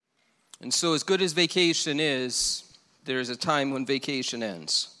And so as good as vacation is, there's a time when vacation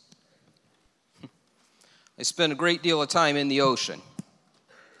ends. I spent a great deal of time in the ocean.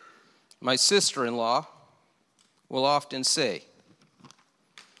 My sister-in-law will often say,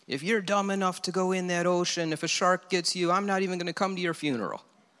 if you're dumb enough to go in that ocean, if a shark gets you, I'm not even going to come to your funeral.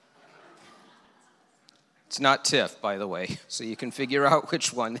 It's not Tiff, by the way, so you can figure out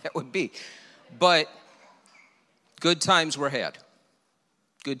which one that would be. But good times were had.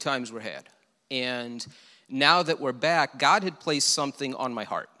 Good times were had. And now that we're back, God had placed something on my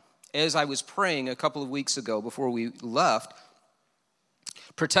heart. As I was praying a couple of weeks ago before we left,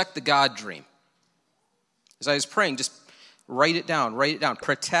 protect the God dream. As I was praying, just write it down.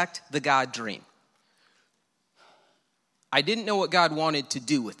 Protect the God dream. I didn't know what God wanted to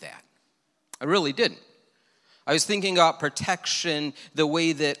do with that. I really didn't. I was thinking about protection the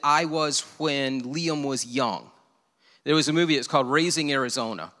way that I was when Liam was young. There was a movie, it's called Raising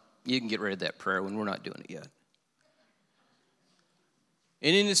Arizona. You can get rid of that prayer when we're not doing it yet.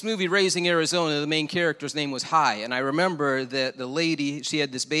 And in this movie, Raising Arizona, the main character's name was Hi. And I remember that the lady, she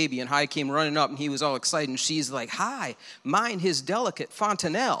had this baby, and Hi came running up, and he was all excited. And she's like, Hi, mine his delicate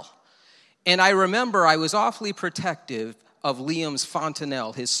fontanelle. And I remember I was awfully protective of Liam's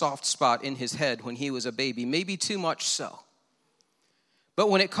fontanelle, his soft spot in his head when he was a baby, maybe too much so. But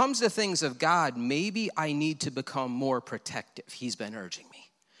when it comes to things of God, maybe I need to become more protective. He's been urging me.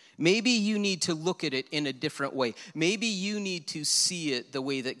 Maybe you need to look at it in a different way. Maybe you need to see it the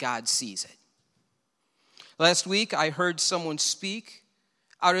way that God sees it. Last week, I heard someone speak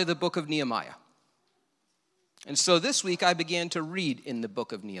out of the book of Nehemiah. And so this week, I began to read in the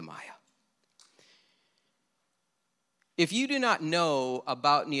book of Nehemiah. If you do not know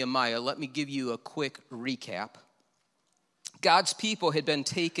about Nehemiah, let me give you a quick recap. God's people had been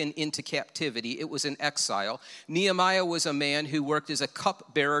taken into captivity. It was an exile. Nehemiah was a man who worked as a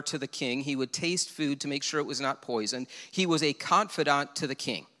cupbearer to the king. He would taste food to make sure it was not poisoned. He was a confidant to the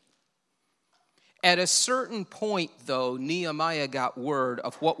king. At a certain point, though, Nehemiah got word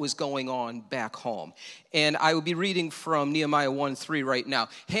of what was going on back home. And I will be reading from Nehemiah 1:3 right now.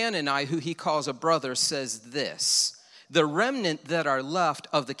 Hanani, who he calls a brother, says this: the remnant that are left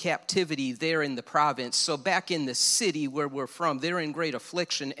of the captivity there in the province, so back in the city where we're from, they're in great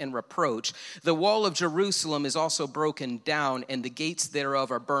affliction and reproach. The wall of Jerusalem is also broken down, and the gates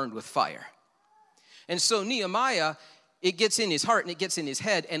thereof are burned with fire. And so Nehemiah, it gets in his heart and it gets in his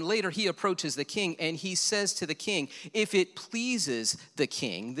head, and later he approaches the king and he says to the king, if it pleases the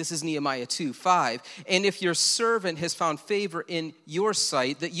king, this is Nehemiah 2:5, and if your servant has found favor in your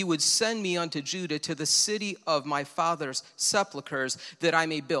sight, that you would send me unto Judah to the city of my father's sepulchres, that I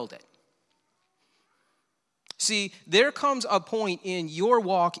may build it. See, there comes a point in your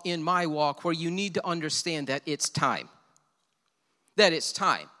walk, in my walk, where you need to understand that it's time. That it's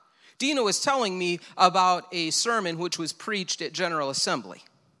time. Dina was telling me about a sermon which was preached at General Assembly.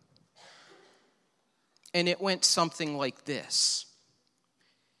 And it went something like this.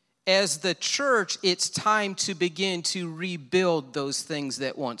 As the church, it's time to begin to rebuild those things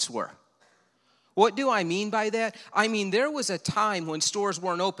that once were. What do I mean by that? I mean, there was a time when stores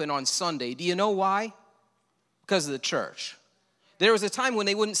weren't open on Sunday. Do you know why? Because of the church. There was a time when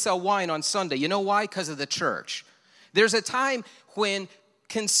they wouldn't sell wine on Sunday. You know why? Because of the church. There's a time when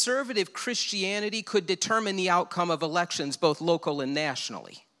conservative Christianity could determine the outcome of elections, both local and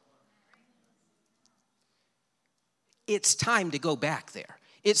nationally. It's time to go back there.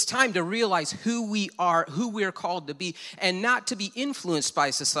 It's time to realize who we are, who we're called to be, and not to be influenced by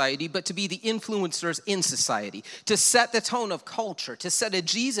society, but to be the influencers in society, to set the tone of culture, to set a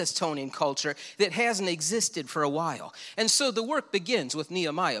Jesus tone in culture that hasn't existed for a while. And so the work begins with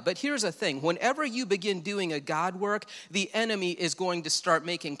Nehemiah. But here's the thing. Whenever you begin doing a God work, the enemy is going to start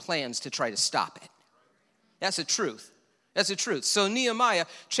making plans to try to stop it. That's the truth. That's the truth. So Nehemiah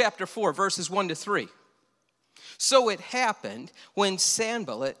chapter 4, verses 1-3. So it happened when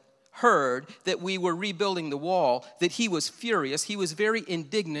Sanballat heard that we were rebuilding the wall, that he was furious, he was very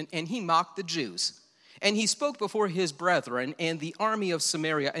indignant, and he mocked the Jews. And he spoke before his brethren and the army of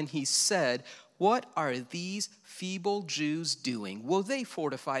Samaria, and he said, what are these feeble Jews doing? Will they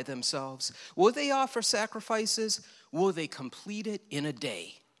fortify themselves? Will they offer sacrifices? Will they complete it in a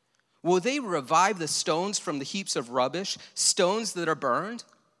day? Will they revive the stones from the heaps of rubbish, stones that are burned?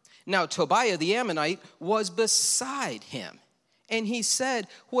 Now, Tobiah the Ammonite was beside him, and he said,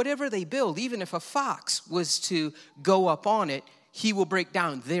 whatever they build, even if a fox was to go up on it, he will break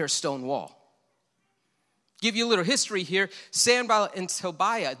down their stone wall. Give you a little history here. Sanballat and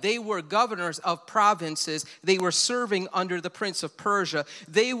Tobiah, they were governors of provinces. They were serving under the prince of Persia.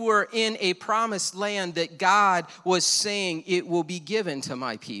 They were in a promised land that God was saying, it will be given to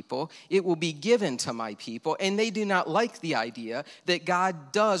my people. It will be given to my people. And they do not like the idea that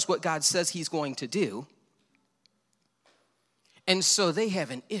God does what God says he's going to do. And so they have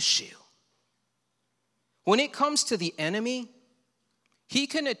an issue. When it comes to the enemy, he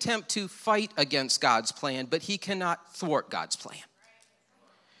can attempt to fight against God's plan, but he cannot thwart God's plan.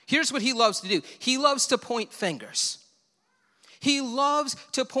 Here's what he loves to do. He loves to point fingers. He loves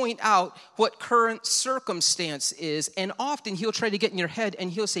to point out what current circumstance is, and often he'll try to get in your head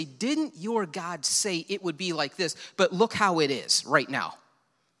and he'll say, didn't your God say it would be like this, but look how it is right now.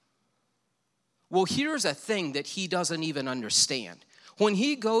 Well, here's a thing that he doesn't even understand. When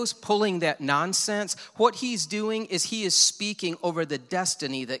he goes pulling that nonsense, what he's doing is he is speaking over the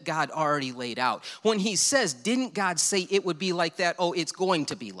destiny that God already laid out. When he says, didn't God say it would be like that? Oh, it's going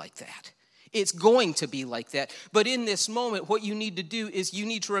to be like that. It's going to be like that. But in this moment, what you need to do is you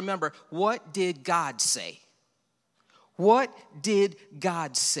need to remember, what did God say? What did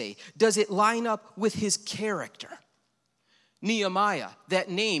God say? Does it line up with his character? Nehemiah, that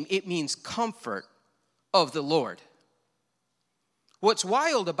name, it means comfort of the Lord. What's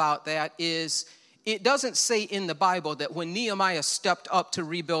wild about that is it doesn't say in the Bible that when Nehemiah stepped up to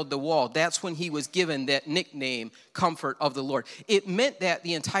rebuild the wall, that's when he was given that nickname, Comfort of the Lord. It meant that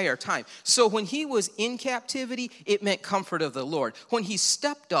the entire time. So when he was in captivity, it meant Comfort of the Lord. When he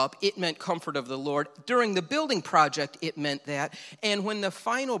stepped up, it meant Comfort of the Lord. During the building project, it meant that. And when the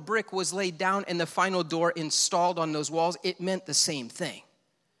final brick was laid down and the final door installed on those walls, it meant the same thing.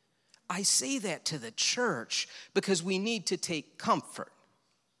 I say that to the church because we need to take comfort.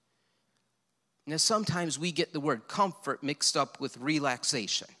 Now, sometimes we get the word comfort mixed up with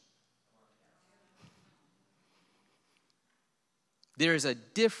relaxation. There is a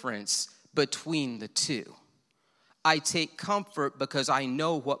difference between the two. I take comfort because I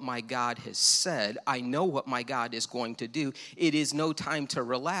know what my God has said. I know what my God is going to do. It is no time to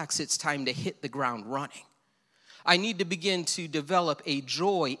relax. It's time to hit the ground running. I need to begin to develop a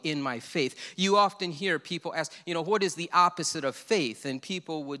joy in my faith. You often hear people ask, what is the opposite of faith? And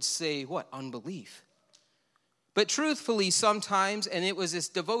people would say, what? Unbelief. But truthfully, sometimes, and it was this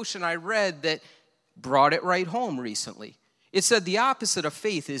devotion I read that brought it right home recently. It said the opposite of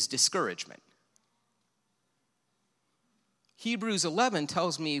faith is discouragement. Hebrews 11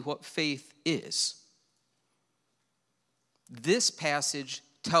 tells me what faith is. This passage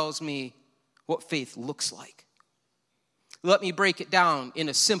tells me what faith looks like. Let me break it down in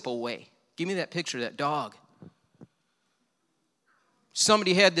a simple way. Give me that picture of that dog.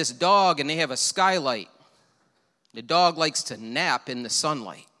 Somebody had this dog and they have a skylight. The dog likes to nap in the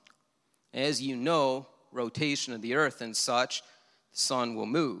sunlight. As you know, rotation of the earth and such, the sun will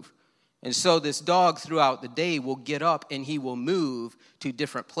move. And so this dog throughout the day will get up and he will move to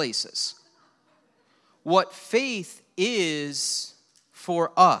different places. What faith is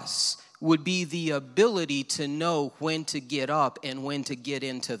for us would be the ability to know when to get up and when to get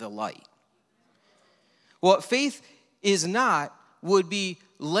into the light. What faith is not would be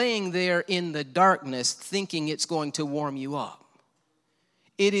laying there in the darkness thinking it's going to warm you up.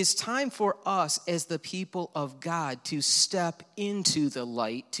 It is time for us as the people of God to step into the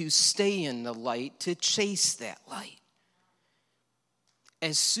light, to stay in the light, to chase that light.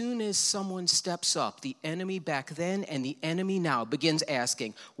 As soon as someone steps up, the enemy back then and the enemy now begins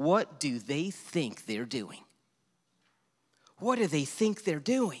asking, what do they think they're doing? What do they think they're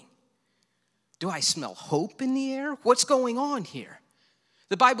doing? Do I smell hope in the air? What's going on here?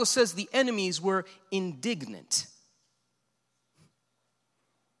 The Bible says the enemies were indignant.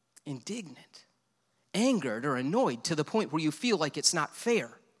 Indignant. Angered or annoyed to the point where you feel like it's not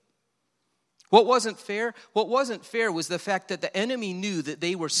fair. What wasn't fair? What wasn't fair was the fact that the enemy knew that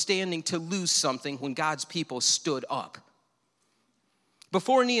they were standing to lose something when God's people stood up.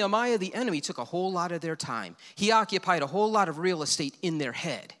 Before Nehemiah, the enemy took a whole lot of their time. He occupied a whole lot of real estate in their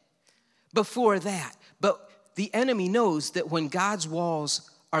head. Before that, but the enemy knows that when God's walls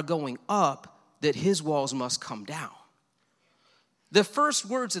are going up, that his walls must come down. The first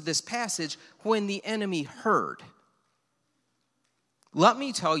words of this passage, when the enemy heard. Let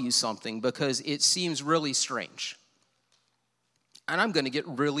me tell you something because it seems really strange. And I'm going to get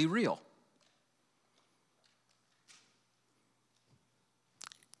really real.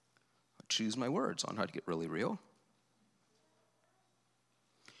 I choose my words on how to get really real.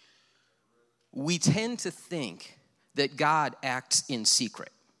 We tend to think that God acts in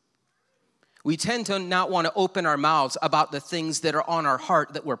secret. We tend to not want to open our mouths about the things that are on our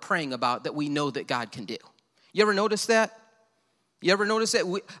heart that we're praying about that we know that God can do. You ever notice that? You ever notice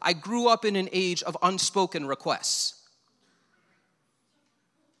that? I grew up in an age of unspoken requests.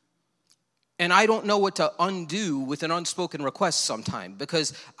 And I don't know what to undo with an unspoken request sometime,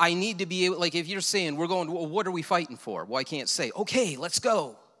 because I need to be able, like if you're saying, we're going, well, what are we fighting for? Well, I can't say, okay, let's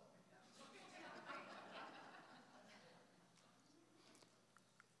go.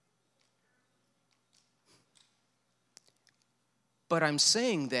 But I'm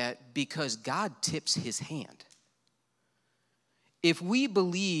saying that because God tips his hand. If we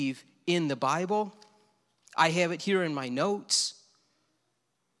believe in the Bible, I have it here in my notes,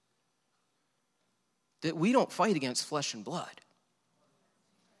 that we don't fight against flesh and blood.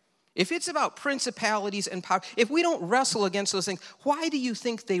 If it's about principalities and power, if we don't wrestle against those things, why do you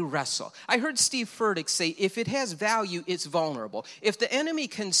think they wrestle? I heard Steve Furtick say, if it has value, it's vulnerable. If the enemy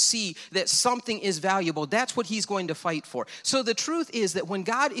can see that something is valuable, that's what he's going to fight for. So the truth is that when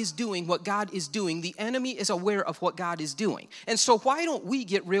God is doing what God is doing, the enemy is aware of what God is doing. And so why don't we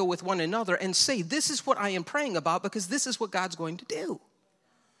get real with one another and say, this is what I am praying about, because this is what God's going to do.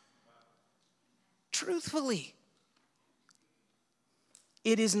 Truthfully.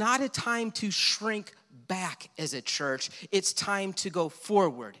 It is not a time to shrink back as a church. It's time to go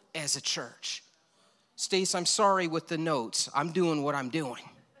forward as a church. Stace, I'm sorry with the notes. I'm doing what I'm doing.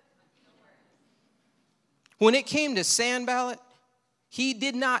 When it came to Sanballat, he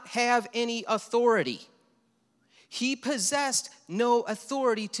did not have any authority. He possessed no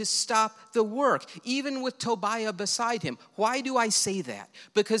authority to stop the work, even with Tobiah beside him. Why do I say that?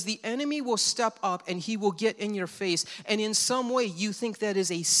 Because the enemy will step up and he will get in your face, and in some way you think that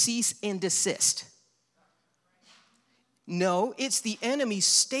is a cease and desist. No, it's the enemy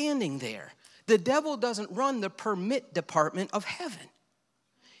standing there. The devil doesn't run the permit department of heaven.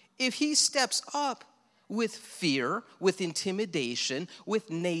 If he steps up with fear, with intimidation, with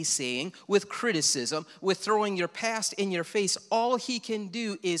naysaying, with criticism, with throwing your past in your face, all he can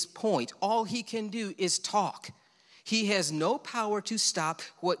do is point. All he can do is talk. He has no power to stop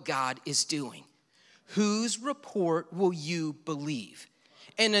what God is doing. Whose report will you believe?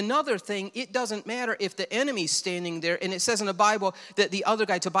 And another thing, it doesn't matter if the enemy's standing there, and it says in the Bible that the other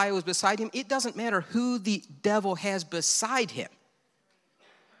guy, Tobiah, was beside him. It doesn't matter who the devil has beside him.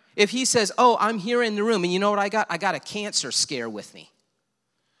 If he says, oh, I'm here in the room, and you know what I got? I got a cancer scare with me.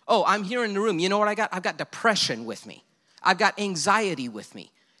 Oh, I'm here in the room. You know what I got? I've got depression with me. I've got anxiety with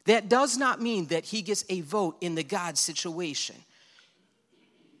me. That does not mean that he gets a vote in the God situation.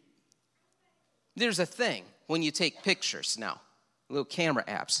 There's a thing when you take pictures now, little camera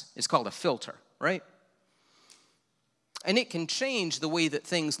apps. It's called a filter, right? And it can change the way that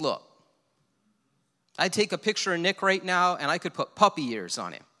things look. I take a picture of Nick right now, and I could put puppy ears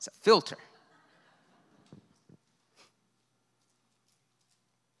on him. It's a filter.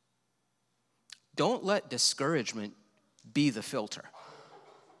 Don't let discouragement be the filter.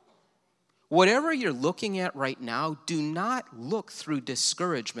 Whatever you're looking at right now, do not look through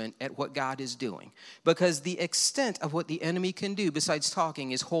discouragement at what God is doing. Because the extent of what the enemy can do besides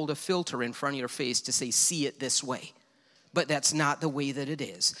talking is hold a filter in front of your face to say, see it this way. But that's not the way that it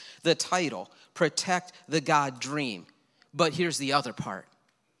is. The title, Protect the God Dream. But here's the other part.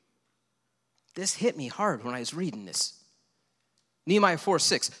 This hit me hard when I was reading this. Nehemiah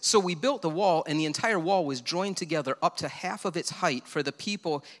 4:6. So we built the wall, and the entire wall was joined together up to half of its height, for the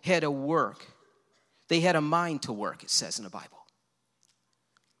people had a work. They had a mind to work, it says in the Bible.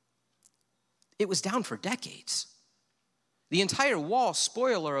 It was down for decades. The entire wall,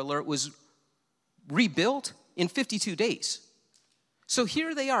 spoiler alert, was rebuilt in 52 days. So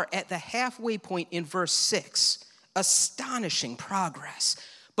here they are at the halfway point in verse 6. Astonishing progress.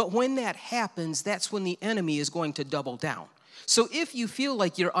 But when that happens, that's when the enemy is going to double down. So if you feel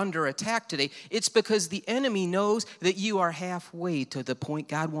like you're under attack today, it's because the enemy knows that you are halfway to the point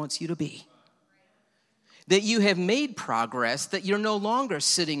God wants you to be. That you have made progress, that you're no longer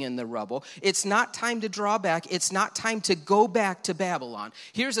sitting in the rubble. It's not time to draw back. It's not time to go back to Babylon.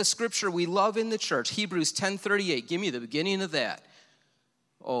 Here's a scripture we love in the church, Hebrews 10:38. Give me the beginning of that.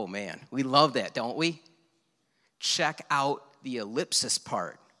 Oh man, we love that, don't we? Check out the ellipsis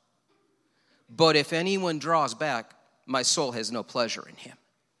part. But if anyone draws back, my soul has no pleasure in him.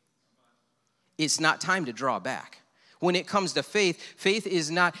 It's not time to draw back. When it comes to faith, faith is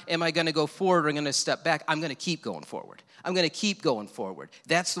not, am I going to go forward or am I going to step back? I'm going to keep going forward. I'm going to keep going forward.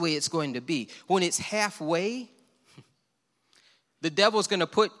 That's the way it's going to be. When it's halfway, the devil's going to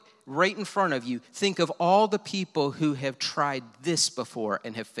put right in front of you, think of all the people who have tried this before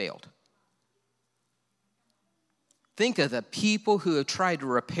and have failed. Think of the people who have tried to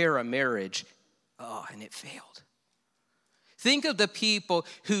repair a marriage, and it failed. Think of the people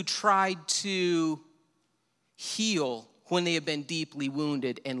who tried to heal when they have been deeply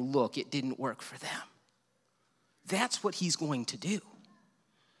wounded, and look, it didn't work for them. That's what he's going to do.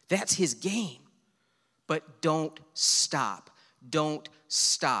 That's his game. But don't stop. Don't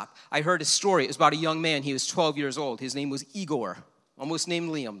stop. I heard a story. It was about a young man. He was 12 years old. His name was Igor. Almost named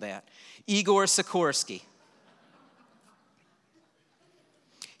Liam that. Igor Sikorsky.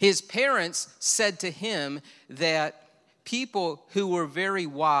 His parents said to him that people who were very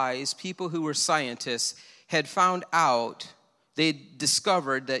wise, people who were scientists, had found out, they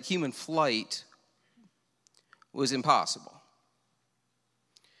discovered that human flight was impossible.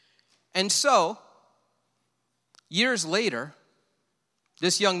 And so, years later,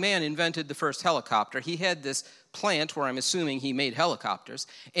 this young man invented the first helicopter. He had this plant where I'm assuming he made helicopters.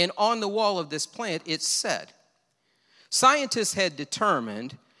 And on the wall of this plant, it said, scientists had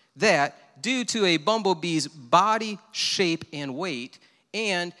determined that due to a bumblebee's body, shape, and weight,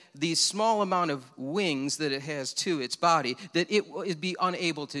 and the small amount of wings that it has to its body, that it would be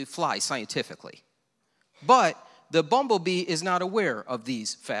unable to fly scientifically. But the bumblebee is not aware of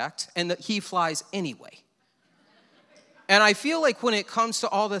these facts, and that he flies anyway. And I feel like when it comes to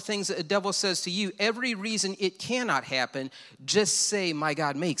all the things that the devil says to you, every reason it cannot happen, just say, my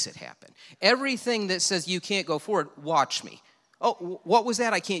God makes it happen. Everything that says you can't go forward, watch me. Oh, what was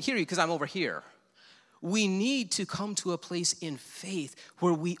that? I can't hear you because I'm over here. We need to come to a place in faith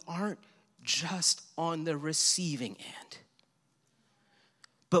where we aren't just on the receiving end,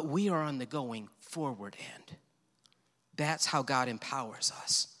 but we are on the going forward end. That's how God empowers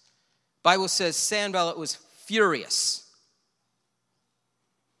us. Bible says Sanballat was furious.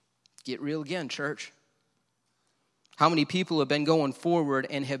 Get real again, church. How many people have been going forward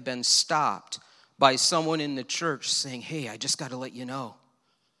and have been stopped by someone in the church saying, hey, I just got to let you know,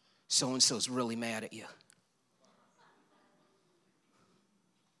 so-and-so's really mad at you.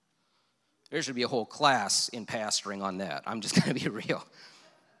 There should be a whole class in pastoring on that. I'm just going to be real.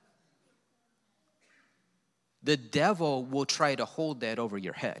 The devil will try to hold that over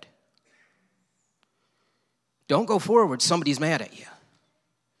your head. Don't go forward, somebody's mad at you.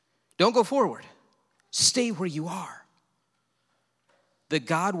 Don't go forward. Stay where you are. The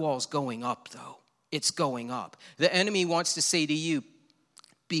God wall's going up, though. It's going up. The enemy wants to say to you,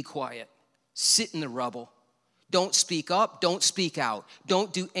 be quiet. Sit in the rubble. Don't speak up. Don't speak out.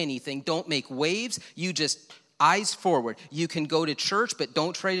 Don't do anything. Don't make waves. You just eyes forward. You can go to church, but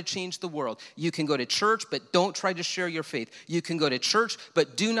don't try to change the world. You can go to church, but don't try to share your faith. You can go to church,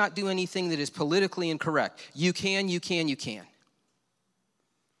 but do not do anything that is politically incorrect. You can.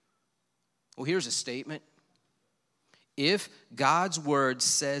 Well, here's a statement. If God's word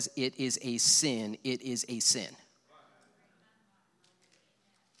says it is a sin, it is a sin.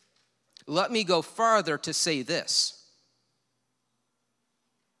 Let me go farther to say this.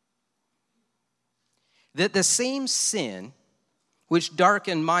 That the same sin which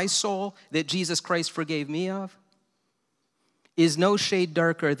darkened my soul that Jesus Christ forgave me of is no shade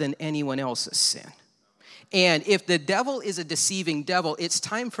darker than anyone else's sin. And if the devil is a deceiving devil, it's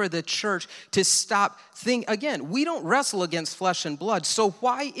time for the church to stop thinking. Again, we don't wrestle against flesh and blood. So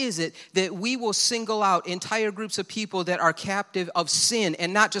why is it that we will single out entire groups of people that are captive of sin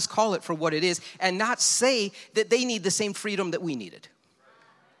and not just call it for what it is and not say that they need the same freedom that we needed?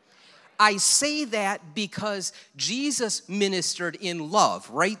 I say that because Jesus ministered in love,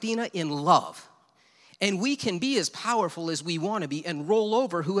 right, Dina? In love. And we can be as powerful as we want to be and roll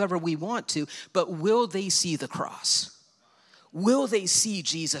over whoever we want to, but will they see the cross? Will they see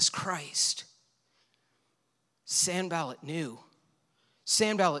Jesus Christ? Sanballat knew.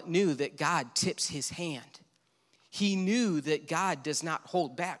 Sanballat knew that God tips his hand. He knew that God does not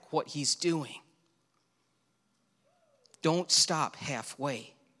hold back what he's doing. Don't stop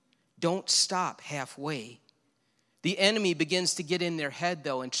halfway. Don't stop halfway. The enemy begins to get in their head,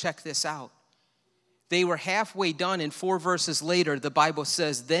 though, and check this out. They were halfway done, and 4 verses later, the Bible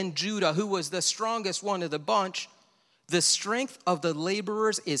says, then Judah, who was the strongest one of the bunch, the strength of the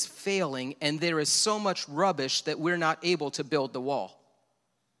laborers is failing, and there is so much rubbish that we're not able to build the wall.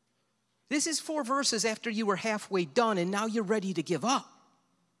 This is 4 verses after you were halfway done, and now you're ready to give up.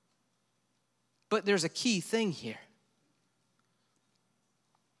 But there's a key thing here.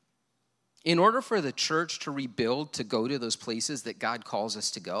 In order for the church to rebuild, to go to those places that God calls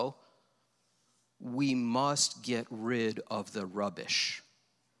us to go, we must get rid of the rubbish.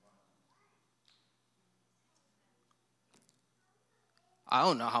 I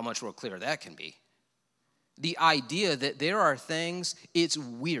don't know how much more clear that can be. The idea that there are things, it's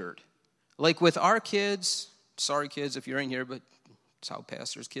weird. Like with our kids, sorry kids if you're in here, but it's how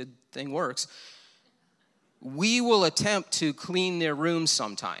pastor's kid thing works. We will attempt to clean their rooms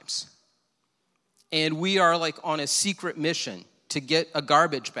sometimes. And we are like on a secret mission to get a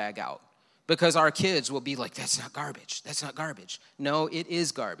garbage bag out. Because our kids will be like, that's not garbage. That's not garbage. No, it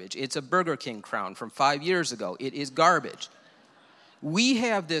is garbage. It's a Burger King crown from 5 years ago. It is garbage. We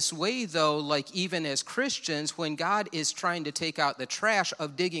have this way, though, like even as Christians, when God is trying to take out the trash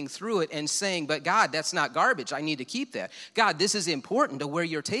of digging through it and saying, but God, that's not garbage. I need to keep that. God, this is important to where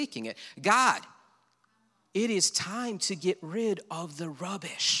you're taking it. God, it is time to get rid of the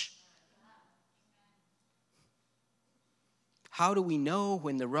rubbish. How do we know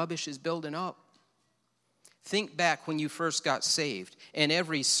when the rubbish is building up? Think back when you first got saved, and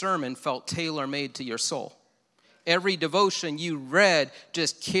every sermon felt tailor-made to your soul. Every devotion you read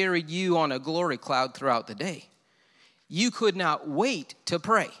just carried you on a glory cloud throughout the day. You could not wait to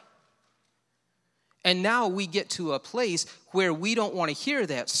pray. And now we get to a place where we don't want to hear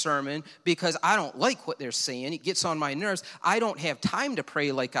that sermon because I don't like what they're saying. It gets on my nerves. I don't have time to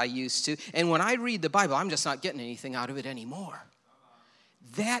pray like I used to. And when I read the Bible, I'm just not getting anything out of it anymore.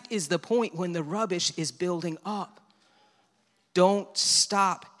 That is the point when the rubbish is building up. Don't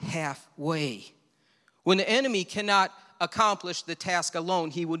stop halfway. When the enemy cannot accomplish the task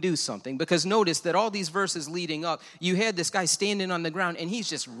alone, he will do something. Because notice that all these verses leading up, you had this guy standing on the ground and he's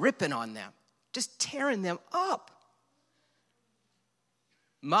just ripping on them. Just tearing them up.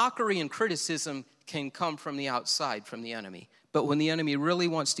 Mockery and criticism can come from the outside, from the enemy. But when the enemy really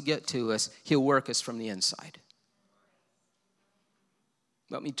wants to get to us, he'll work us from the inside.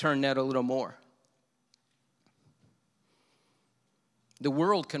 Let me turn that a little more. The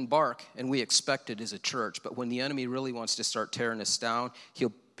world can bark, and we expect it as a church, but when the enemy really wants to start tearing us down,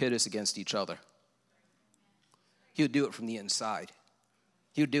 he'll pit us against each other. He'll do it from the inside.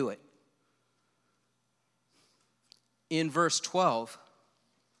 He'll do it. In verse 12,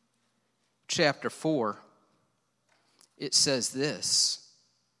 chapter 4, it says this.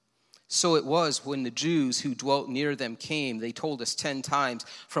 So it was when the Jews who dwelt near them came, they told us 10 times,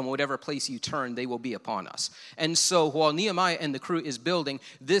 from whatever place you turn, they will be upon us. And so while Nehemiah and the crew is building,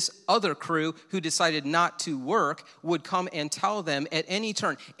 this other crew who decided not to work would come and tell them at any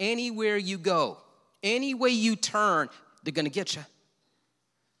turn, anywhere you go, any way you turn, they're going to get you.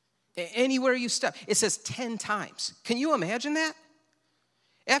 Anywhere you step. It says 10 times. Can you imagine that?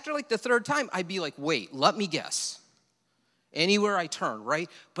 After like the third time, I'd be like, wait, let me guess. Anywhere I turn, right?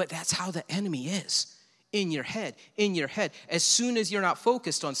 But that's how the enemy is. In your head, in your head. As soon as you're not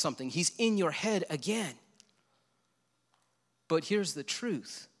focused on something, he's in your head again. But here's the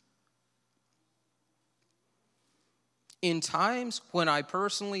truth. In times when I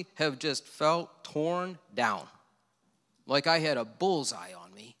personally have just felt torn down, like I had a bullseye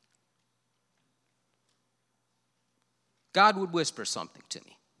on me, God would whisper something to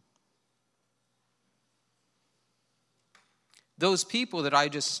me. Those people that I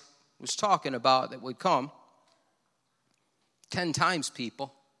just was talking about that would come, 10 times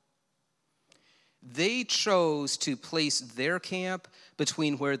people, they chose to place their camp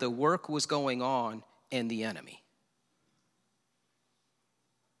between where the work was going on and the enemy.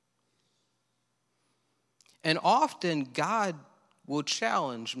 And often God will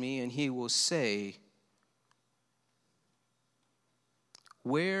challenge me and he will say,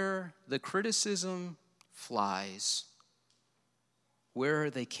 where the criticism flies, where are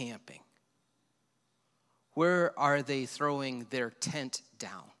they camping? Where are they throwing their tent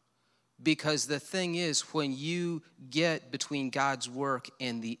down? Because the thing is, when you get between God's work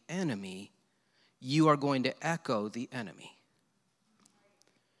and the enemy, you are going to echo the enemy.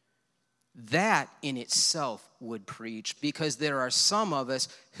 That in itself would preach, because there are some of us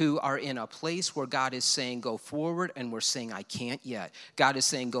who are in a place where God is saying go forward and we're saying I can't yet. God is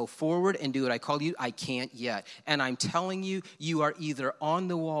saying go forward and do what I call you. I can't yet. And I'm telling you, you are either on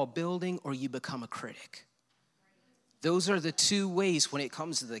the wall building or you become a critic. Those are the two ways when it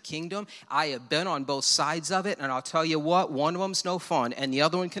comes to the kingdom. I have been on both sides of it, and I'll tell you what, one of them's no fun, and the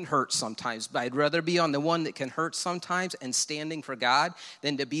other one can hurt sometimes. But I'd rather be on the one that can hurt sometimes and standing for God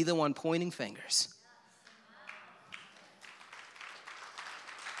than to be the one pointing fingers.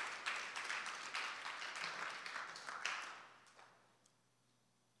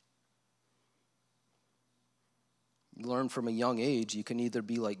 You learn from a young age, you can either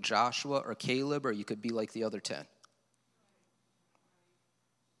be like Joshua or Caleb, or you could be like the other 10.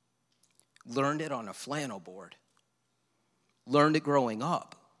 Learned it on a flannel board. Learned it growing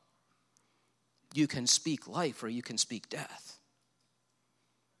up. You can speak life or you can speak death.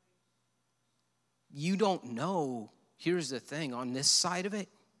 You don't know. Here's the thing, on this side of it,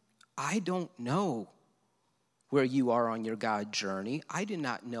 I don't know where you are on your God journey. I do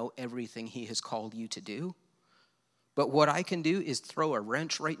not know everything he has called you to do. But what I can do is throw a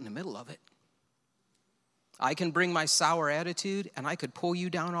wrench right in the middle of it. I can bring my sour attitude and I could pull you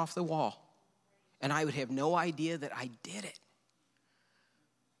down off the wall. And I would have no idea that I did it.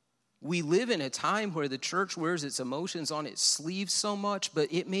 We live in a time where the church wears its emotions on its sleeves so much, but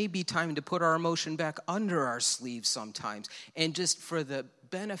it may be time to put our emotion back under our sleeves sometimes. And just for the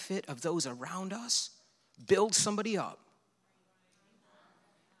benefit of those around us, build somebody up.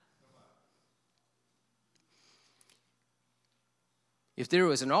 If there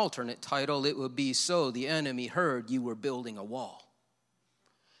was an alternate title, it would be "So the enemy heard you were building a wall."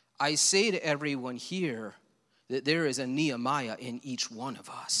 I say to everyone here that there is a Nehemiah in each one of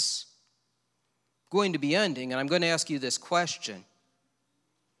us. Going to be ending, and I'm going to ask you this question.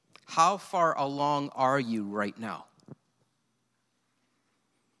 How far along are you right now?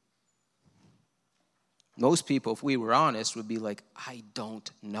 Most people, if we were honest, would be like, I don't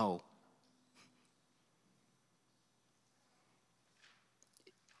know.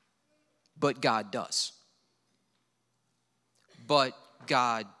 But God does. But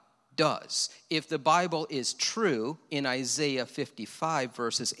God does. If the Bible is true, in Isaiah 55,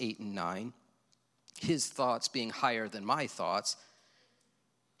 verses 8 and 9, his thoughts being higher than my thoughts,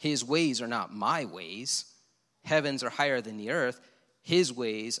 his ways are not my ways. Heavens are higher than the earth. His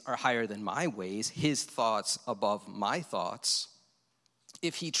ways are higher than my ways. His thoughts above my thoughts.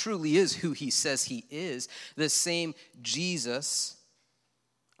 If he truly is who he says he is, the same Jesus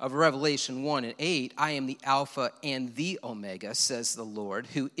of Revelation 1 and 8, I am the Alpha and the Omega, says the Lord,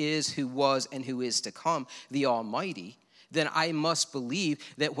 who is, who was, and who is to come, the Almighty, then I must believe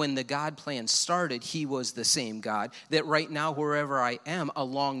that when the God plan started, he was the same God, that right now, wherever I am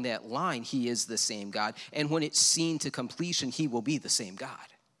along that line, he is the same God, and when it's seen to completion, he will be the same God.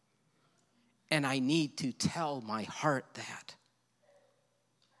 And I need to tell my heart that.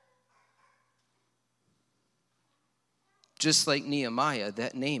 Just like Nehemiah,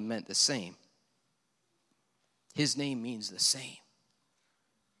 that name meant the same. His name means the same.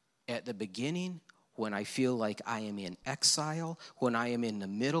 At the beginning, when I feel like I am in exile, when I am in the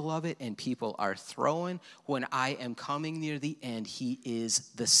middle of it and people are throwing, when I am coming near the end, he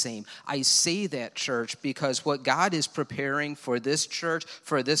is the same. I say that, church, because what God is preparing for this church,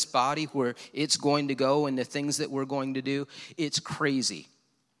 for this body, where it's going to go and the things that we're going to do, it's crazy.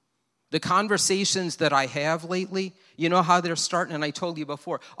 The conversations that I have lately, you know how they're starting, and I told you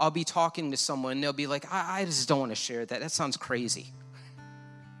before, I'll be talking to someone, and they'll be like, I just don't want to share that. That sounds crazy.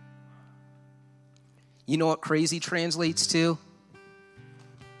 You know what crazy translates to?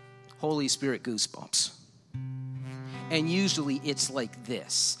 Holy Spirit goosebumps. And usually it's like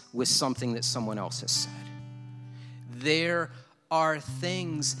this with something that someone else has said. There are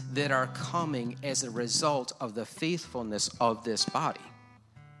things that are coming as a result of the faithfulness of this body.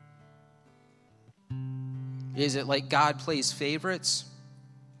 Is it like God plays favorites?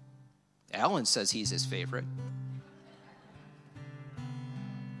 Alan says he's his favorite.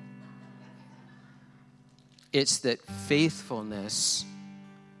 It's that faithfulness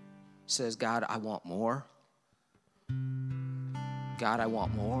says, God, I want more. God, I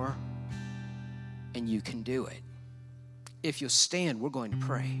want more. And you can do it. If you'll stand, we're going to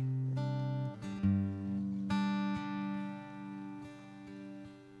pray.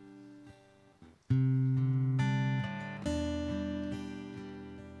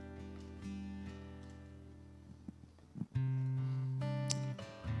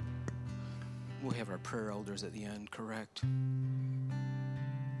 We'll have our prayer elders at the end, correct?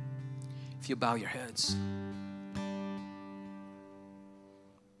 If you bow your heads.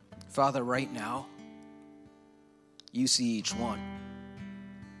 Father, right now, you see each one.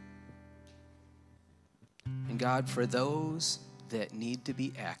 And God, for those that need to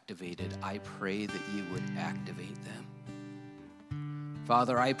be activated, I pray that you would activate them.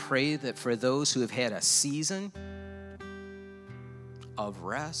 Father, I pray that for those who have had a season of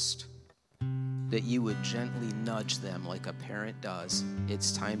rest, that you would gently nudge them like a parent does.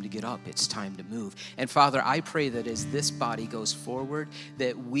 It's time to get up. It's time to move. And Father, I pray that as this body goes forward,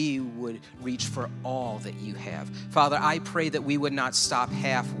 that we would reach for all that you have. Father, I pray that we would not stop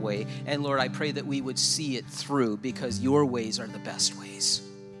halfway. And Lord, I pray that we would see it through, because your ways are the best ways.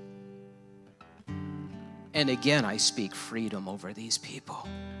 And again, I speak freedom over these people.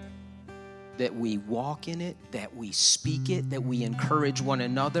 That we walk in it, that we speak it, that we encourage one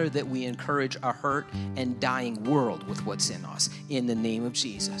another, that we encourage a hurt and dying world with what's in us. In the name of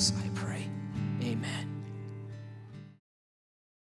Jesus, I pray. Amen.